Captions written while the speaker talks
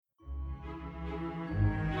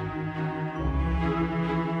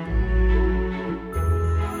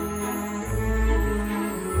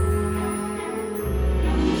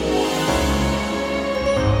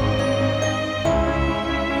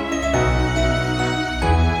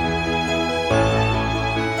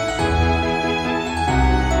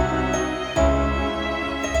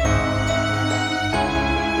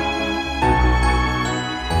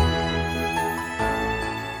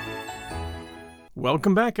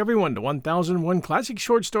Welcome back, everyone, to 1001 Classic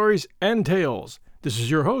Short Stories and Tales. This is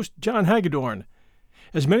your host, John Hagedorn.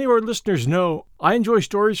 As many of our listeners know, I enjoy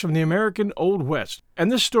stories from the American Old West, and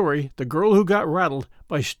this story, The Girl Who Got Rattled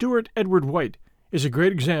by Stewart Edward White, is a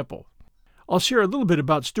great example. I'll share a little bit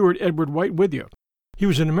about Stewart Edward White with you. He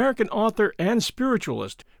was an American author and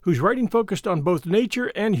spiritualist whose writing focused on both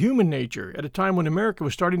nature and human nature at a time when America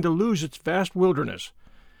was starting to lose its vast wilderness.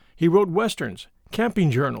 He wrote westerns,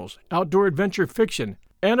 camping journals, outdoor adventure fiction,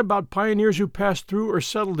 and about pioneers who passed through or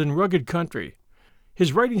settled in rugged country.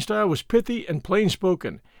 His writing style was pithy and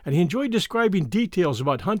plain-spoken, and he enjoyed describing details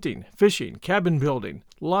about hunting, fishing, cabin building,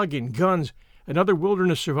 logging, guns, and other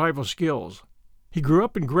wilderness survival skills. He grew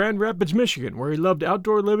up in Grand Rapids, Michigan, where he loved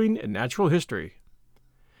outdoor living and natural history.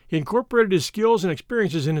 He incorporated his skills and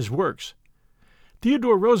experiences in his works.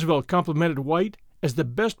 Theodore Roosevelt complimented White as the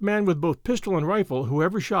best man with both pistol and rifle who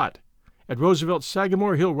ever shot at Roosevelt's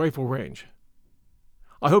Sagamore Hill Rifle Range.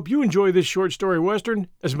 I hope you enjoy this short story western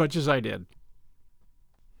as much as I did.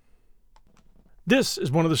 This is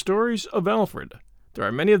one of the stories of Alfred. There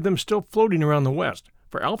are many of them still floating around the West,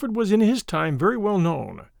 for Alfred was in his time very well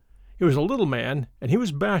known. He was a little man, and he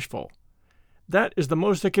was bashful. That is the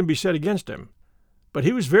most that can be said against him. But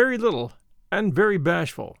he was very little and very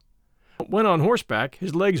bashful. When on horseback,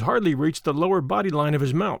 his legs hardly reached the lower body line of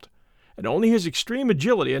his mount, and only his extreme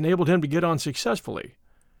agility enabled him to get on successfully.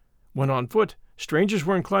 When on foot, strangers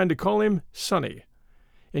were inclined to call him Sonny.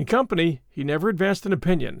 In company, he never advanced an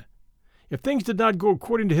opinion. If things did not go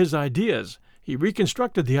according to his ideas, he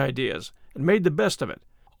reconstructed the ideas and made the best of it.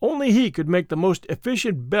 Only he could make the most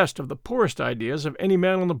efficient best of the poorest ideas of any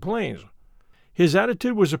man on the plains. His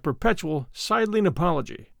attitude was a perpetual, sidling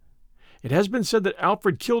apology. It has been said that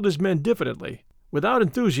Alfred killed his men diffidently, without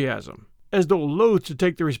enthusiasm, as though loath to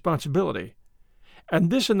take the responsibility. And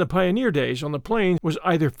this in the pioneer days on the plains was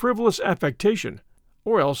either frivolous affectation,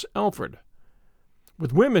 or else Alfred.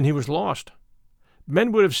 With women he was lost.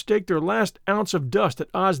 Men would have staked their last ounce of dust at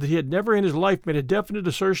odds that he had never in his life made a definite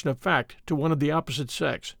assertion of fact to one of the opposite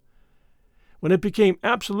sex. When it became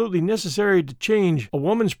absolutely necessary to change a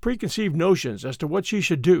woman's preconceived notions as to what she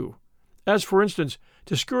should do, as for instance,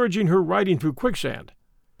 discouraging her riding through quicksand,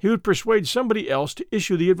 he would persuade somebody else to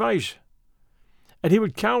issue the advice. And he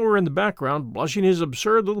would cower in the background, blushing his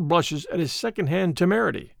absurd little blushes at his second-hand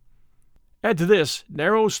temerity. Add to this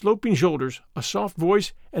narrow, sloping shoulders, a soft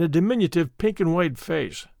voice, and a diminutive pink and white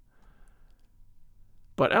face.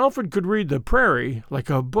 But Alfred could read the prairie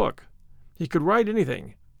like a book. He could ride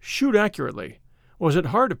anything, shoot accurately, was at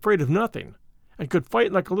heart afraid of nothing, and could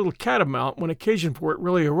fight like a little catamount when occasion for it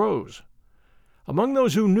really arose. Among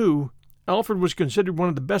those who knew, Alfred was considered one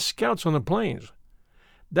of the best scouts on the plains.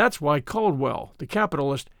 That's why Caldwell, the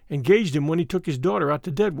capitalist, engaged him when he took his daughter out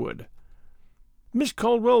to Deadwood. Miss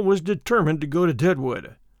Caldwell was determined to go to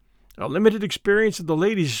Deadwood, a limited experience of the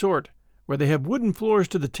ladies' sort, where they have wooden floors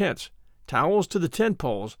to the tents, towels to the tent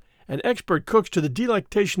poles, and expert cooks to the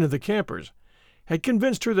delectation of the campers, had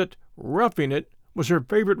convinced her that roughing it was her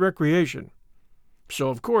favorite recreation. So,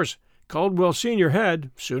 of course, Caldwell Sr.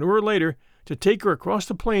 had, sooner or later, to take her across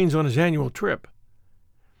the plains on his annual trip.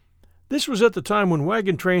 This was at the time when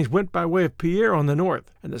wagon trains went by way of Pierre on the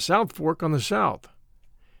north and the South Fork on the south.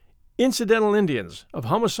 Incidental Indians, of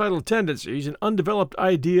homicidal tendencies and undeveloped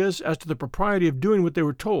ideas as to the propriety of doing what they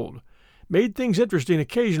were told, made things interesting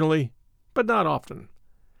occasionally, but not often.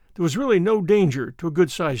 There was really no danger to a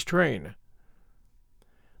good-sized train.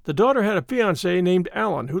 The daughter had a fiancé named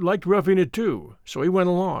Allen who liked roughing it too, so he went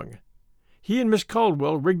along. He and Miss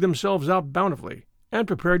Caldwell rigged themselves out bountifully and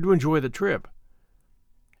prepared to enjoy the trip.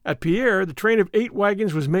 At Pierre, the train of 8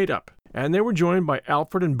 wagons was made up, and they were joined by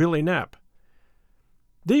Alfred and Billy Knapp.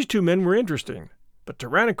 These 2 men were interesting, but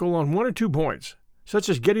tyrannical on 1 or 2 points, such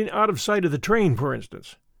as getting out of sight of the train, for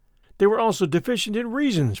instance. They were also deficient in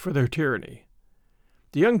reasons for their tyranny.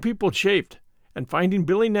 The young people chafed, and finding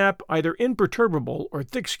Billy Knapp either imperturbable or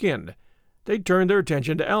thick-skinned, they turned their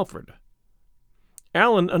attention to Alfred.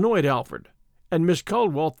 Allen annoyed Alfred, and Miss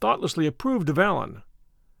Caldwell thoughtlessly approved of Allen.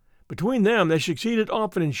 Between them they succeeded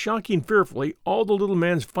often in shocking fearfully all the little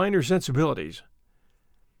man's finer sensibilities.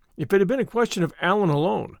 If it had been a question of Allen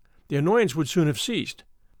alone, the annoyance would soon have ceased.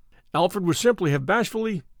 Alfred would simply have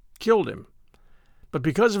bashfully killed him. But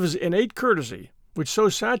because of his innate courtesy, which so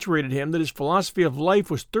saturated him that his philosophy of life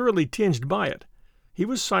was thoroughly tinged by it, he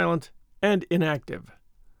was silent and inactive.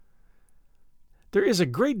 There is a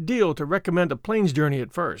great deal to recommend a plains journey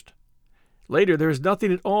at first. Later there is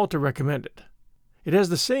nothing at all to recommend it. It has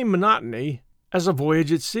the same monotony as a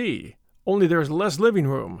voyage at sea, only there is less living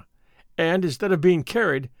room, and instead of being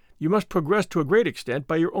carried, you must progress to a great extent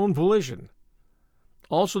by your own volition.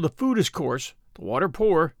 Also, the food is coarse, the water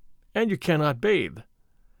poor, and you cannot bathe.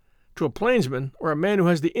 To a plainsman or a man who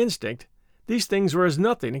has the instinct, these things are as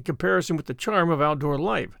nothing in comparison with the charm of outdoor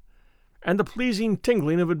life and the pleasing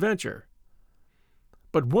tingling of adventure.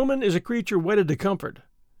 But woman is a creature wedded to comfort.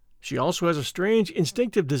 She also has a strange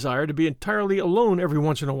instinctive desire to be entirely alone every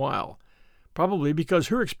once in a while, probably because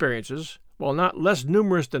her experiences, while not less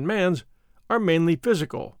numerous than man's, are mainly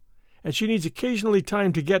physical, and she needs occasionally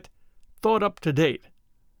time to get thought up to date.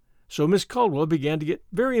 So Miss Caldwell began to get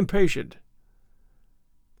very impatient.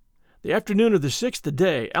 The afternoon of the 6th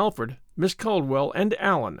day, Alfred, Miss Caldwell, and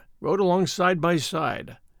Allan rode along side by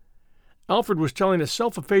side. Alfred was telling a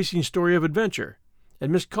self-effacing story of adventure,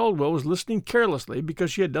 and Miss Caldwell was listening carelessly because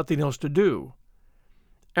she had nothing else to do.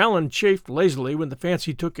 Allan chafed lazily when the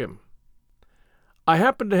fancy took him. "I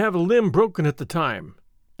happened to have a limb broken at the time,"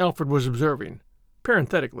 Alfred was observing,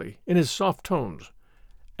 parenthetically, in his soft tones.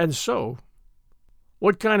 "And so—"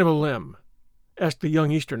 "What kind of a limb?" asked the young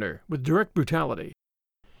Easterner, with direct brutality.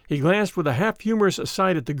 He glanced with a half-humorous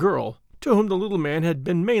aside at the girl, to whom the little man had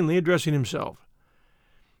been mainly addressing himself.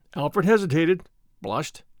 Alfred hesitated,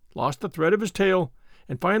 blushed, lost the thread of his tale,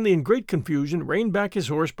 and finally in great confusion reined back his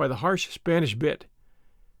horse by the harsh Spanish bit.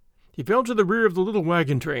 He fell to the rear of the little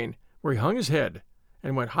wagon train, where he hung his head,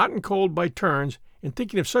 and went hot and cold by turns in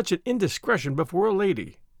thinking of such an indiscretion before a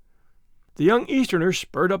lady. The young Easterner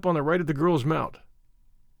spurred up on the right of the girl's mount.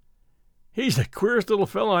 "He's the queerest little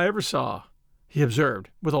fellow I ever saw," he observed,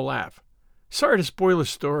 with a laugh. "Sorry to spoil his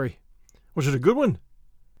story. Was it a good one?"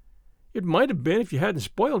 "It might have been if you hadn't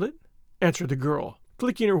spoiled it," answered the girl,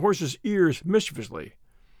 flicking her horse's ears mischievously.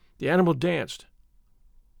 The animal danced.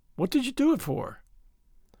 "What did you do it for?"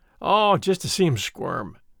 "Oh, just to see him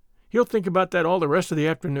squirm. He'll think about that all the rest of the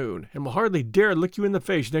afternoon, and will hardly dare look you in the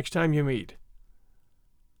face next time you meet."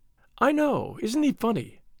 "I know. Isn't he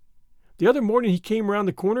funny? The other morning he came round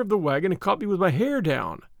the corner of the wagon and caught me with my hair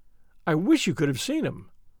down. I wish you could have seen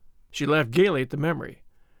him." She laughed gaily at the memory.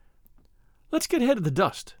 "Let's get ahead of the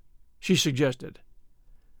dust," she suggested.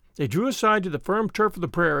 They drew aside to the firm turf of the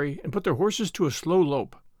prairie and put their horses to a slow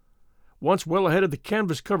lope. Once well ahead of the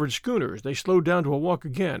canvas-covered schooners, they slowed down to a walk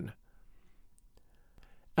again.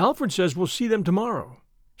 "Alfred says we'll see them tomorrow,"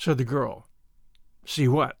 said the girl. "See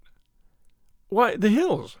what?" "Why, the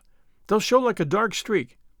hills. They'll show like a dark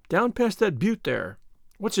streak, down past that butte there.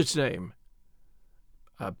 What's its name?"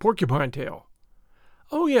 "Porcupine Tail."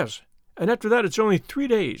 "Oh, yes, and after that it's only 3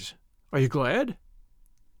 days. Are you glad?"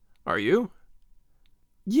 "Are you?"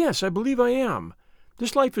 "Yes, I believe I am.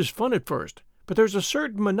 This life is fun at first, but there's a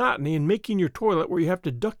certain monotony in making your toilet where you have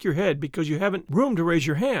to duck your head because you haven't room to raise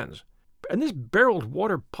your hands, and this barreled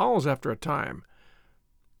water palls after a time.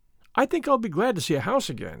 I think I'll be glad to see a house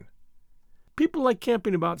again. People like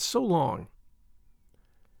camping about so long."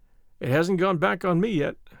 "It hasn't gone back on me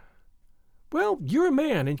yet." "Well, you're a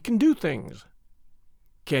man and can do things."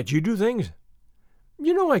 "Can't you do things?"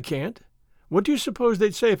 "You know I can't. What do you suppose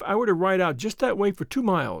they'd say if I were to ride out just that way for 2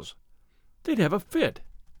 miles? They'd have a fit."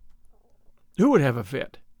 "Who would have a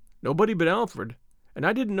fit?" "Nobody but Alfred, and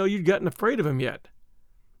I didn't know you'd gotten afraid of him yet.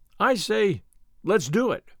 I say, let's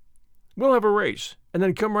do it. We'll have a race, and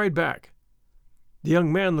then come right back." The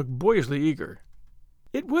young man looked boyishly eager.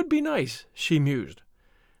 "It would be nice," she mused.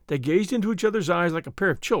 They gazed into each other's eyes like a pair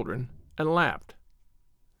of children, and laughed.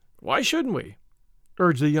 "Why shouldn't we?"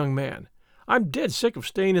 urged the young man. "I'm dead sick of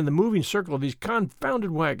staying in the moving circle of these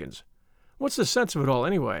confounded wagons. What's the sense of it all,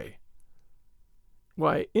 anyway?"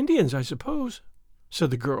 "Why, Indians, I suppose,"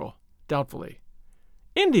 said the girl, doubtfully.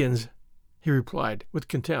 "Indians?" he replied, with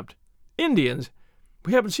contempt. "Indians?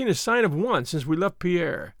 We haven't seen a sign of one since we left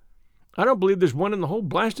Pierre. I don't believe there's one in the whole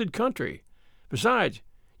blasted country. Besides,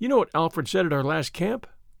 you know what Alfred said at our last camp?"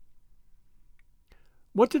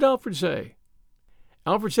 "What did Alfred say?"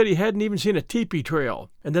 "Alfred said he hadn't even seen a teepee trail,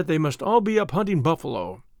 and that they must all be up hunting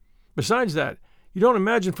buffalo. Besides that, you don't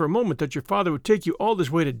imagine for a moment that your father would take you all this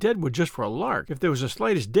way to Deadwood just for a lark, if there was the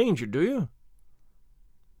slightest danger, do you?"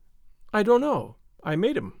 "I don't know. I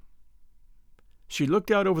made him." She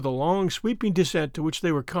looked out over the long, sweeping descent to which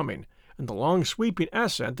they were coming, and the long, sweeping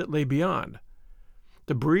ascent that lay beyond.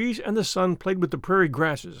 The breeze and the sun played with the prairie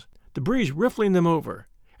grasses, the breeze riffling them over,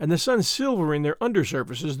 and the sun silvering their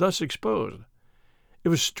undersurfaces thus exposed. It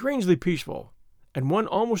was strangely peaceful, and one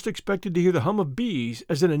almost expected to hear the hum of bees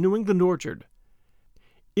as in a New England orchard.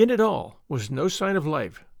 In it all was no sign of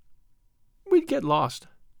life. "We'd get lost,"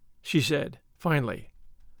 she said, finally.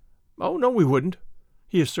 "Oh, no, we wouldn't,"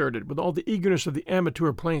 he asserted with all the eagerness of the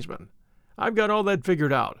amateur plainsman. "I've got all that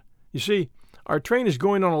figured out. You see, our train is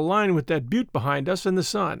going on a line with that butte behind us and the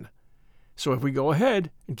sun. So if we go ahead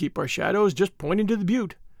and keep our shadows just pointing to the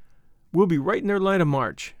butte, we'll be right in their line of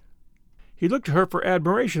march." He looked to her for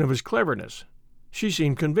admiration of his cleverness. She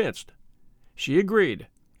seemed convinced. She agreed,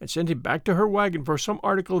 and sent him back to her wagon for some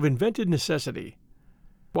article of invented necessity.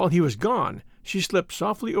 While he was gone, she slipped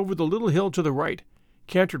softly over the little hill to the right,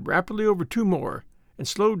 cantered rapidly over 2 more, and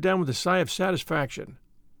slowed down with a sigh of satisfaction.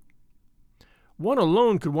 One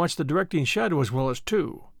alone could watch the directing shadow as well as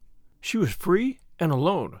 2. She was free and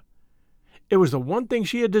alone. It was the one thing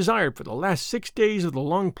she had desired for the last 6 days of the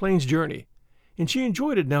Long Plains journey, and she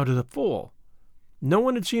enjoyed it now to the full. No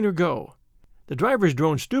one had seen her go. The drivers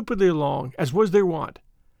droned stupidly along, as was their wont.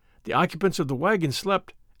 The occupants of the wagon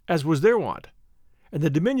slept, as was their wont. And the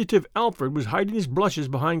diminutive Alfred was hiding his blushes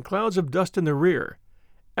behind clouds of dust in the rear,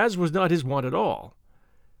 as was not his wont at all.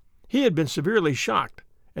 He had been severely shocked,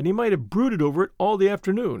 and he might have brooded over it all the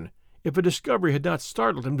afternoon, if a discovery had not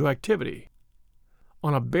startled him to activity.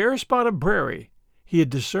 On a bare spot of prairie, he had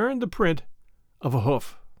discerned the print of a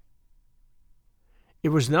hoof. It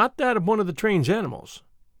was not that of one of the train's animals.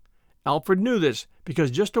 Alfred knew this because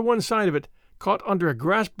just to one side of it, caught under a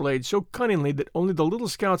grass blade so cunningly that only the little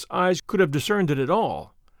scout's eyes could have discerned it at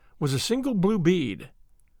all, was a single blue bead.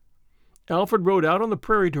 Alfred rode out on the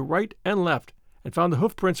prairie to right and left and found the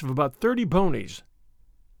hoofprints of about 30 ponies.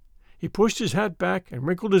 He pushed his hat back and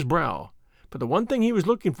wrinkled his brow, but the one thing he was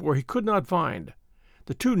looking for he could not find: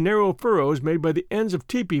 the 2 narrow furrows made by the ends of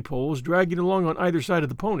teepee poles dragging along on either side of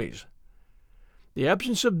the ponies. The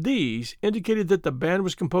absence of these indicated that the band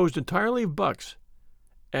was composed entirely of bucks,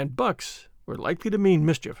 and bucks were likely to mean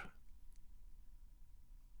mischief.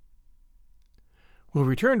 We'll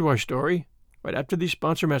return to our story right after these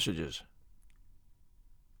sponsor messages.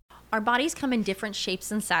 Our bodies come in different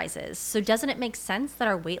shapes and sizes, so doesn't it make sense that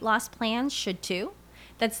our weight loss plans should too?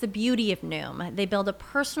 That's the beauty of Noom. They build a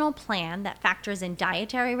personal plan that factors in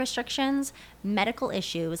dietary restrictions, medical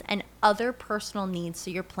issues, and other personal needs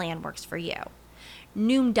so your plan works for you.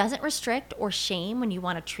 Noom doesn't restrict or shame when you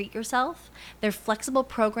want to treat yourself. Their flexible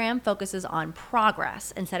program focuses on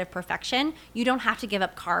progress instead of perfection. You don't have to give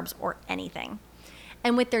up carbs or anything.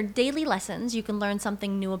 And with their daily lessons, you can learn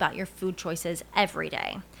something new about your food choices every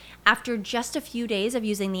day. After just a few days of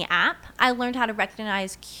using the app, I learned how to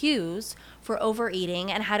recognize cues for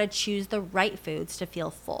overeating and how to choose the right foods to feel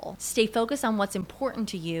full. Stay focused on what's important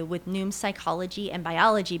to you with Noom's psychology and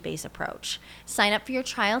biology-based approach. Sign up for your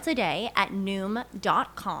trial today at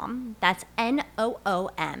Noom.com. That's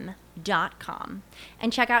Noom.com.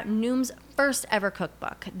 And check out Noom's first ever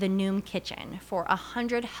cookbook, The Noom Kitchen, for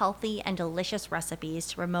 100 healthy and delicious recipes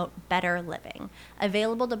to promote better living.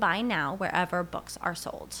 Available to buy now wherever books are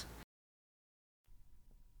sold.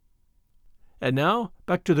 And now,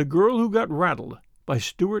 back to The Girl Who Got Rattled by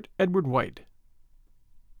Stuart Edward White.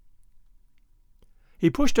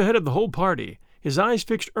 He pushed ahead of the whole party, his eyes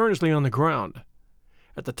fixed earnestly on the ground.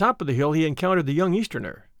 At the top of the hill he encountered the young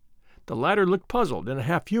Easterner. The latter looked puzzled in a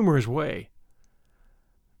half-humorous way.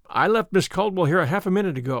 "I left Miss Caldwell here a half a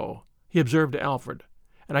minute ago," he observed to Alfred,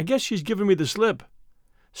 "and I guess she's given me the slip.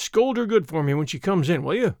 Scold her good for me when she comes in,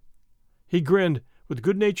 will you?" He grinned with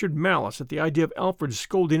good-natured malice at the idea of Alfred's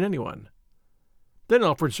scolding anyone. Then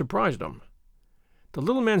Alfred surprised him. The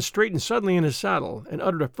little man straightened suddenly in his saddle and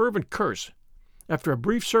uttered a fervent curse. After a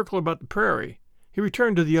brief circle about the prairie, he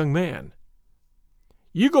returned to the young man.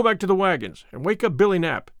 "You go back to the wagons and wake up Billy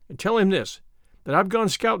Knapp and tell him this, that I've gone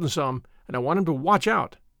scouting some and I want him to watch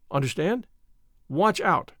out. Understand? Watch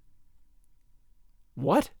out."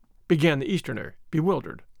 "What?" began the Easterner,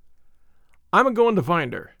 bewildered. "I'm a-going to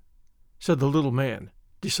find her," said the little man,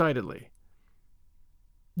 decidedly.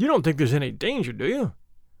 "You don't think there's any danger, do you?"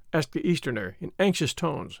 asked the Easterner in anxious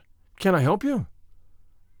tones. "Can I help you?"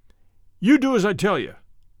 "You do as I tell you,"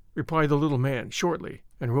 replied the little man shortly,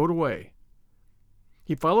 and rode away.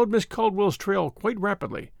 He followed Miss Caldwell's trail quite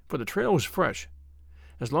rapidly, for the trail was fresh.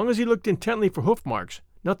 As long as he looked intently for hoof marks,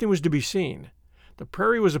 nothing was to be seen. The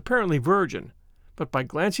prairie was apparently virgin, but by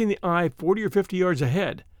glancing the eye 40 or 50 yards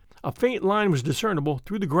ahead, a faint line was discernible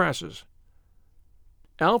through the grasses.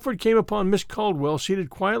 Alfred came upon Miss Caldwell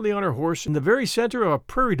seated quietly on her horse in the very center of a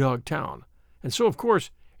prairie dog town, and so, of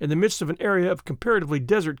course, in the midst of an area of comparatively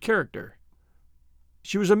desert character.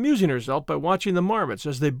 She was amusing herself by watching the marmots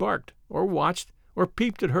as they barked, or watched, or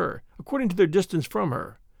peeped at her, according to their distance from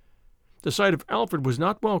her. The sight of Alfred was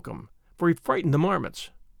not welcome, for he frightened the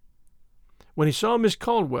marmots. When he saw Miss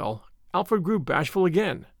Caldwell, Alfred grew bashful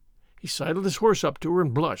again. He sidled his horse up to her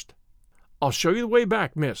and blushed. "I'll show you the way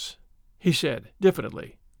back, miss," he said,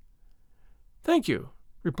 diffidently. "Thank you,"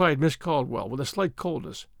 replied Miss Caldwell with a slight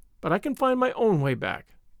coldness, "but I can find my own way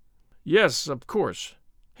back." "Yes, of course,"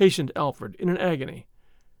 hastened Alfred in an agony.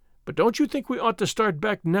 "But don't you think we ought to start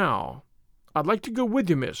back now? I'd like to go with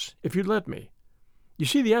you, miss, if you'd let me. You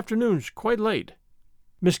see, the afternoon's quite late."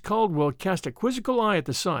 Miss Caldwell cast a quizzical eye at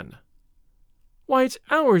the sun. "Why, it's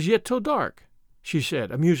hours yet till dark," she said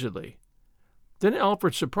amusedly. Then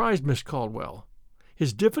Alfred surprised Miss Caldwell.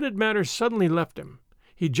 His diffident manner suddenly left him.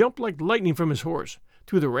 He jumped like lightning from his horse,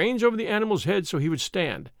 threw the reins over the animal's head so he would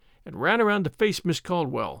stand, and ran around to face Miss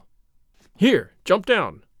Caldwell. "Here, jump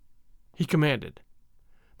down," he commanded.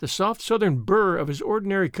 The soft southern burr of his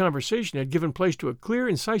ordinary conversation had given place to a clear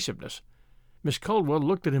incisiveness. Miss Caldwell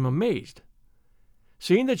looked at him amazed.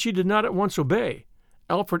 Seeing that she did not at once obey,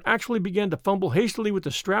 Alfred actually began to fumble hastily with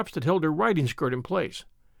the straps that held her riding skirt in place.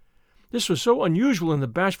 This was so unusual in the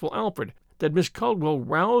bashful Alfred that Miss Caldwell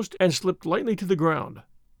roused and slipped lightly to the ground.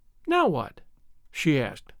 "Now what?" she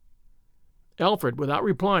asked. Alfred, without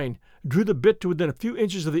replying, drew the bit to within a few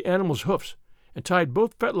inches of the animal's hoofs and tied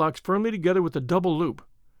both fetlocks firmly together with a double loop.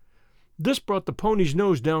 This brought the pony's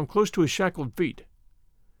nose down close to his shackled feet.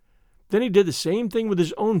 Then he did the same thing with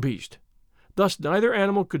his own beast. Thus neither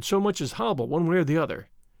animal could so much as hobble one way or the other.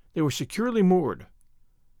 They were securely moored.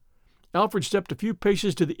 Alfred stepped a few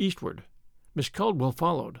paces to the eastward. Miss Caldwell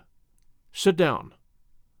followed. "Sit down,"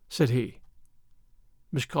 said he.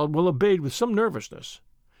 Miss Caldwell obeyed with some nervousness.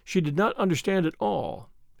 She did not understand at all,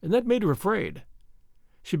 and that made her afraid.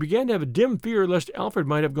 She began to have a dim fear lest Alfred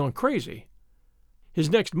might have gone crazy. His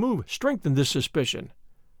next move strengthened this suspicion.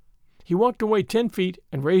 He walked away 10 feet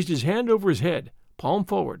and raised his hand over his head, palm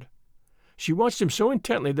forward. She watched him so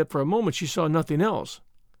intently that for a moment she saw nothing else.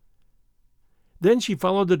 Then she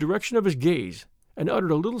followed the direction of his gaze and uttered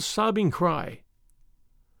a little sobbing cry.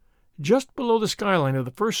 Just below the skyline of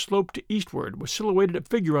the first slope to eastward was silhouetted a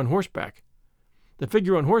figure on horseback. The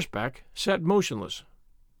figure on horseback sat motionless.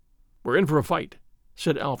 "We're in for a fight,"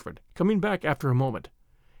 said Alfred, coming back after a moment.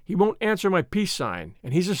 "He won't answer my peace sign,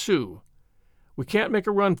 and he's a Sioux. We can't make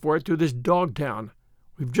a run for it through this dog town.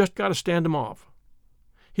 We've just got to stand him off."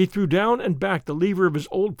 He threw down and back the lever of his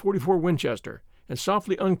old .44 Winchester and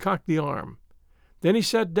softly uncocked the arm. Then he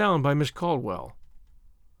sat down by Miss Caldwell.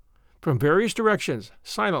 From various directions,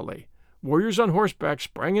 silently, warriors on horseback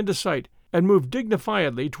sprang into sight and moved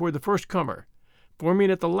dignifiedly toward the first comer, forming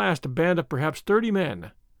at the last a band of perhaps 30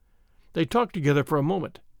 men. They talked together for a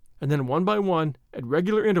moment, and then one by one, at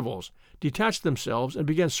regular intervals, detached themselves and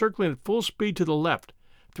began circling at full speed to the left,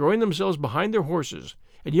 throwing themselves behind their horses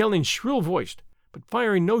and yelling shrill-voiced, but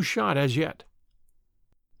firing no shot as yet.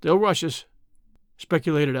 "They'll rush us,"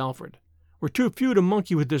 speculated Alfred. "We're too few to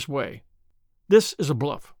monkey with this way. This is a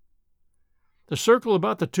bluff." The circle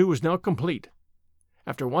about the two was now complete.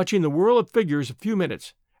 After watching the whirl of figures a few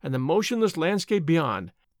minutes and the motionless landscape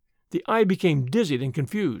beyond, the eye became dizzied and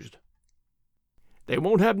confused. "They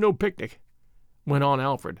won't have no picnic," went on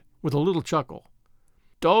Alfred, with a little chuckle.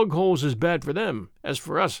 "Dog holes is bad for them, as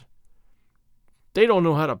for us. They don't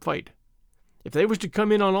know how to fight. If they was to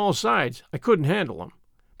come in on all sides, I couldn't handle them,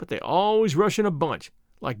 but they always rush in a bunch,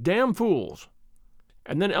 like damn fools."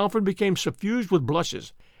 And then Alfred became suffused with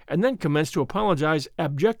blushes, and then commenced to apologize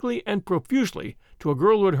abjectly and profusely to a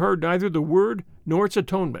girl who had heard neither the word nor its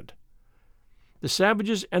atonement. The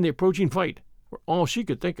savages and the approaching fight were all she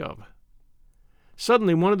could think of.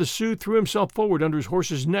 Suddenly one of the Sioux threw himself forward under his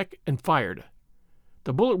horse's neck and fired.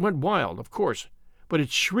 The bullet went wild, of course, but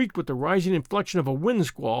it shrieked with the rising inflection of a wind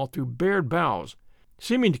squall through bared boughs,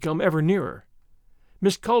 seeming to come ever nearer.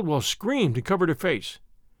 Miss Caldwell screamed and covered her face.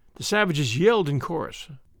 The savages yelled in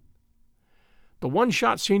chorus. The one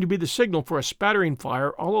shot seemed to be the signal for a spattering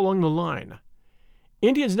fire all along the line.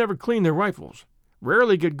 Indians never clean their rifles,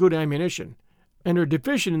 rarely get good ammunition, and are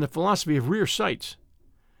deficient in the philosophy of rear sights.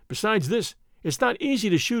 Besides this, it's not easy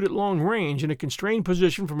to shoot at long range in a constrained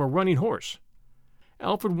position from a running horse.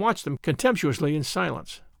 Alfred watched them contemptuously in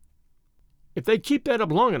silence. "If they keep that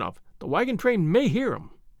up long enough, the wagon train may hear 'em,"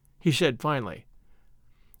 he said finally.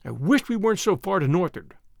 "I wish we weren't so far to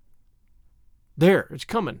northward." "There, it's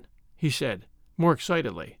coming," he said, more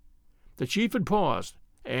excitedly. The chief had paused,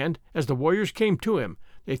 and, as the warriors came to him,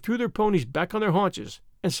 they threw their ponies back on their haunches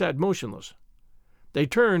and sat motionless. They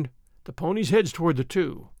turned, the ponies' heads toward the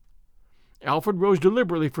two. Alfred rose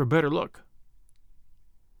deliberately for a better look.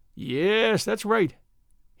 "Yes, that's right,"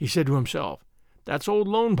 he said to himself. "That's old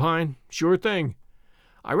Lone Pine, sure thing.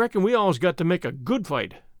 I reckon we all's got to make a good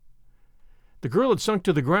fight." The girl had sunk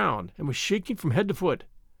to the ground and was shaking from head to foot.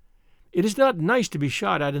 It is not nice to be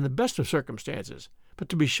shot at in the best of circumstances, but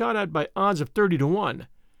to be shot at by odds of 30 to 1,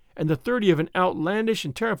 and the 30 of an outlandish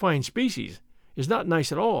and terrifying species, is not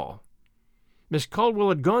nice at all. Miss Caldwell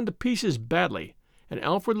had gone to pieces badly, and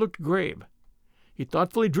Alfred looked grave. He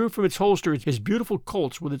thoughtfully drew from its holster his beautiful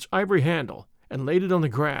Colts with its ivory handle, and laid it on the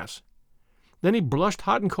grass. Then he blushed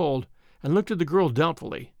hot and cold, and looked at the girl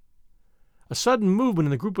doubtfully. A sudden movement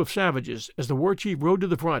in the group of savages as the war chief rode to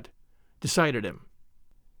the front decided him.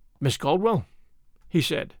 "Miss Caldwell?" he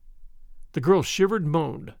said. The girl shivered and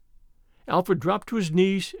moaned. Alfred dropped to his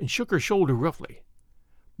knees and shook her shoulder roughly.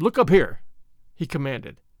 "Look up here," he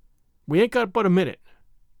commanded. "We ain't got but a minute."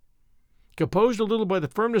 Composed a little by the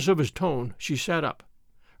firmness of his tone, she sat up.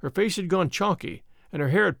 Her face had gone chalky, and her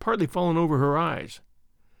hair had partly fallen over her eyes.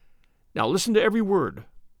 "Now listen to every word,"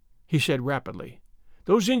 he said rapidly.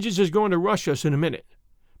 "Those Injuns is going to rush us in a minute.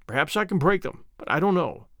 Perhaps I can break them, but I don't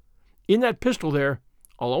know. In that pistol there,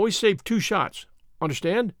 I'll always save 2 shots.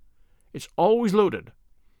 Understand? It's always loaded.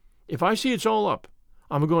 If I see it's all up,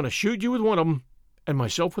 I'm going to shoot you with one of 'em and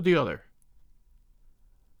myself with the other."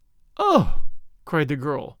 "Oh!" cried the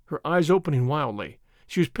girl, her eyes opening wildly.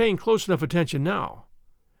 She was paying close enough attention now.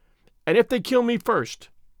 "And if they kill me first,"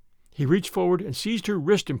 he reached forward and seized her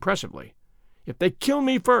wrist impressively. "If they kill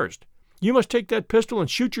me first, you must take that pistol and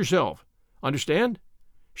shoot yourself. Understand?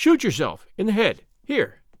 Shoot yourself in the head.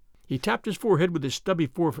 Here." He tapped his forehead with his stubby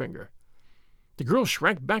forefinger. The girl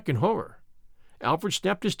shrank back in horror. Alfred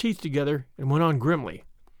snapped his teeth together and went on grimly.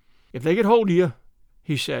 "If they get hold of you,"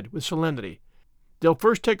 he said with solemnity, "they'll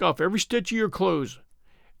first take off every stitch of your clothes,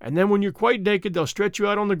 and then when you're quite naked they'll stretch you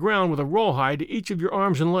out on the ground with a rawhide to each of your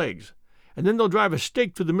arms and legs, and then they'll drive a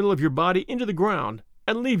stake through the middle of your body into the ground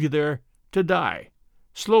and leave you there to die,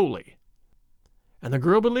 slowly." And the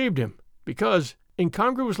girl believed him, because,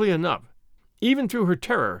 incongruously enough, even through her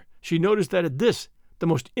terror, she noticed that at this, the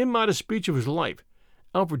most immodest speech of his life,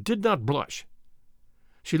 Alfred did not blush.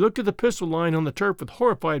 She looked at the pistol lying on the turf with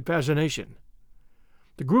horrified fascination.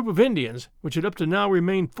 The group of Indians, which had up to now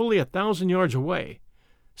remained fully 1,000 yards away,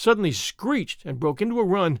 suddenly screeched and broke into a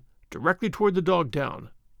run directly toward the dog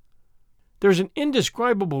town. There is an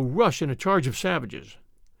indescribable rush in a charge of savages.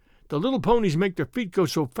 The little ponies make their feet go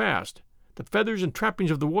so fast, the feathers and trappings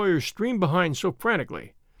of the warriors stream behind so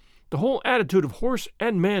frantically. The whole attitude of horse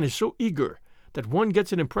and man is so eager that one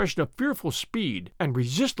gets an impression of fearful speed and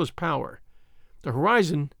resistless power. The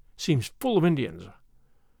horizon seems full of Indians.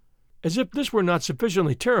 As if this were not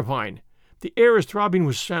sufficiently terrifying, the air is throbbing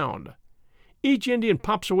with sound. Each Indian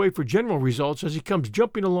pops away for general results as he comes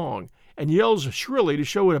jumping along and yells shrilly to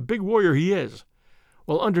show what a big warrior he is,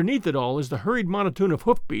 while underneath it all is the hurried monotone of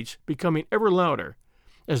hoofbeats becoming ever louder,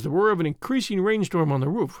 as the whir of an increasing rainstorm on the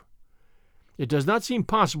roof. It does not seem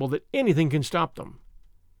possible that anything can stop them.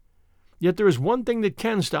 Yet there is one thing that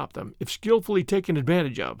can stop them if skillfully taken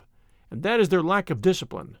advantage of, and that is their lack of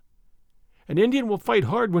discipline. An Indian will fight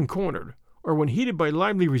hard when cornered, or when heated by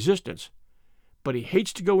lively resistance, but he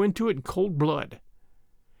hates to go into it in cold blood.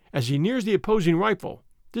 As he nears the opposing rifle,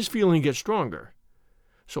 this feeling gets stronger.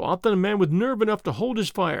 So often a man with nerve enough to hold his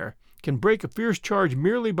fire can break a fierce charge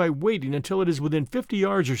merely by waiting until it is within 50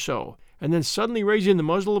 yards or so, and then suddenly raising the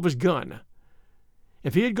muzzle of his gun.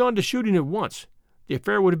 If he had gone to shooting at once, the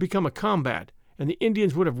affair would have become a combat, and the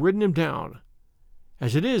Indians would have ridden him down.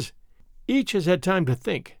 As it is, each has had time to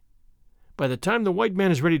think. By the time the white man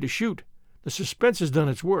is ready to shoot, the suspense has done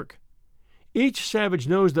its work. Each savage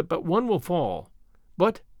knows that but one will fall,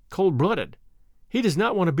 but, cold-blooded, he does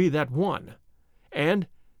not want to be that one. And,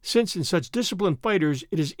 since in such disciplined fighters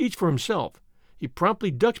it is each for himself, he promptly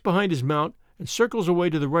ducks behind his mount and circles away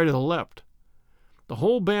to the right or the left. The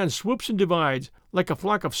whole band swoops and divides like a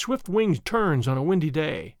flock of swift-winged terns on a windy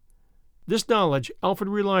day. This knowledge Alfred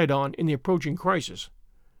relied on in the approaching crisis.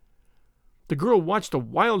 The girl watched the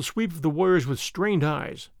wild sweep of the warriors with strained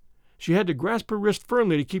eyes. She had to grasp her wrist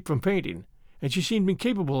firmly to keep from fainting, and she seemed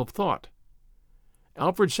incapable of thought.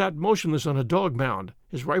 Alfred sat motionless on a dog mound,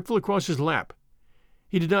 his rifle across his lap.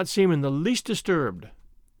 He did not seem in the least disturbed.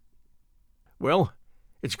 "Well,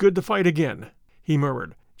 it's good to fight again," he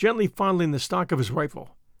murmured, gently fondling the stock of his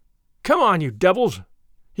rifle. "Come on, you devils!"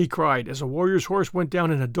 he cried as a warrior's horse went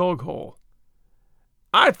down in a dog hole.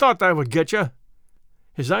 "I thought that would get you."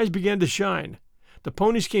 His eyes began to shine. The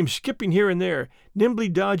ponies came skipping here and there, nimbly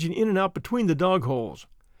dodging in and out between the dog holes.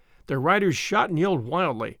 Their riders shot and yelled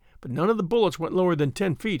wildly, but none of the bullets went lower than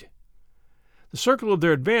 10 feet. The circle of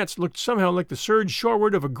their advance looked somehow like the surge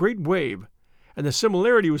shoreward of a great wave, and the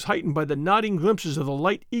similarity was heightened by the nodding glimpses of the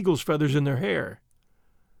light eagle's feathers in their hair.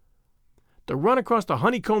 The run across the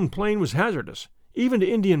honeycombed plain was hazardous, even to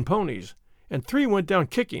Indian ponies, and 3 went down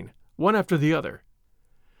kicking, one after the other.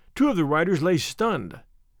 2 of the riders lay stunned.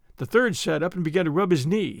 The third sat up and began to rub his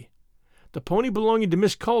knee. The pony belonging to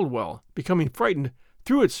Miss Caldwell, becoming frightened,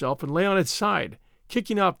 threw itself and lay on its side,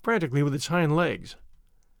 kicking out frantically with its hind legs.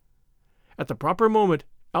 At the proper moment,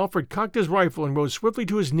 Alfred cocked his rifle and rose swiftly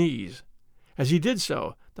to his knees. As he did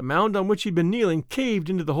so, the mound on which he had been kneeling caved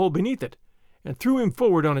into the hole beneath it, and threw him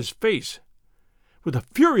forward on his face. With a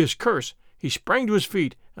furious curse, He sprang to his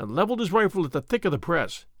feet and leveled his rifle at the thick of the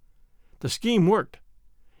press. The scheme worked.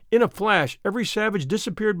 In a flash, every savage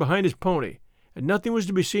disappeared behind his pony, and nothing was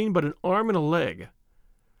to be seen but an arm and a leg.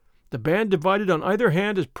 The band divided on either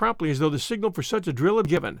hand as promptly as though the signal for such a drill had been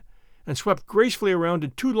given, and swept gracefully around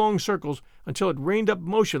in 2 long circles until it reined up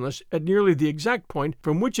motionless at nearly the exact point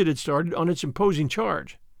from which it had started on its imposing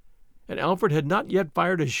charge. And Alfred had not yet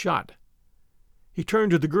fired his shot. He turned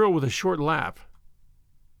to the girl with a short laugh.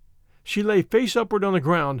 She lay face upward on the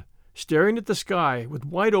ground, staring at the sky with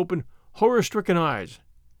wide-open, horror-stricken eyes.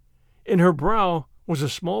 In her brow was a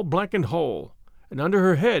small blackened hole, and under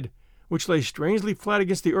her head, which lay strangely flat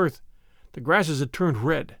against the earth, the grasses had turned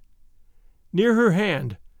red. Near her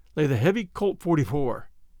hand lay the heavy Colt 44.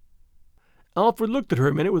 Alfred looked at her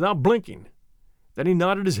a minute without blinking. Then he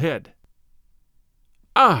nodded his head.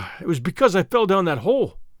 "Ah, it was because I fell down that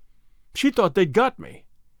hole. She thought they'd got me,"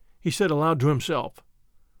 he said aloud to himself.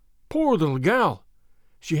 "Poor little gal!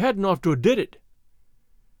 She hadn't ought to have did it."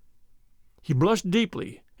 He blushed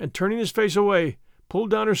deeply, and turning his face away, pulled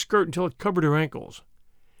down her skirt until it covered her ankles.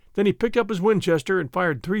 Then he picked up his Winchester and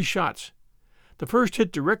fired 3 shots. The first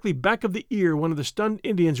hit directly back of the ear one of the stunned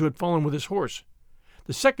Indians who had fallen with his horse.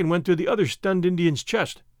 The second went through the other stunned Indian's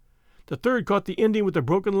chest. The third caught the Indian with the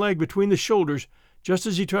broken leg between the shoulders just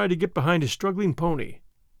as he tried to get behind his struggling pony.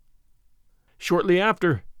 Shortly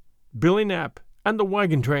after, Billy Knapp and the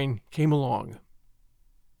wagon train came along.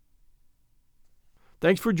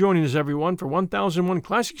 Thanks for joining us, everyone, for 1001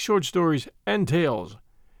 Classic Short Stories and Tales.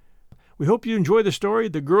 We hope you enjoy the story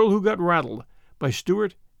The Girl Who Got Rattled by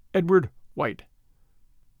Stuart Edward White.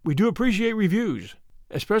 We do appreciate reviews,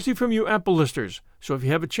 especially from you Apple listeners, so if you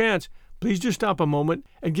have a chance, please do stop a moment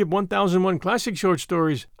and give 1001 Classic Short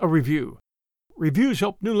Stories a review. Reviews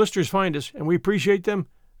help new listeners find us, and we appreciate them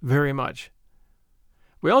very much.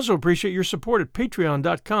 We also appreciate your support at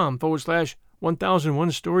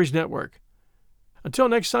patreon.com/1001 Stories Network. Until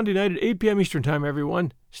next Sunday night at 8 p.m. Eastern Time,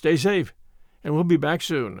 everyone, stay safe, and we'll be back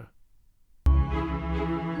soon.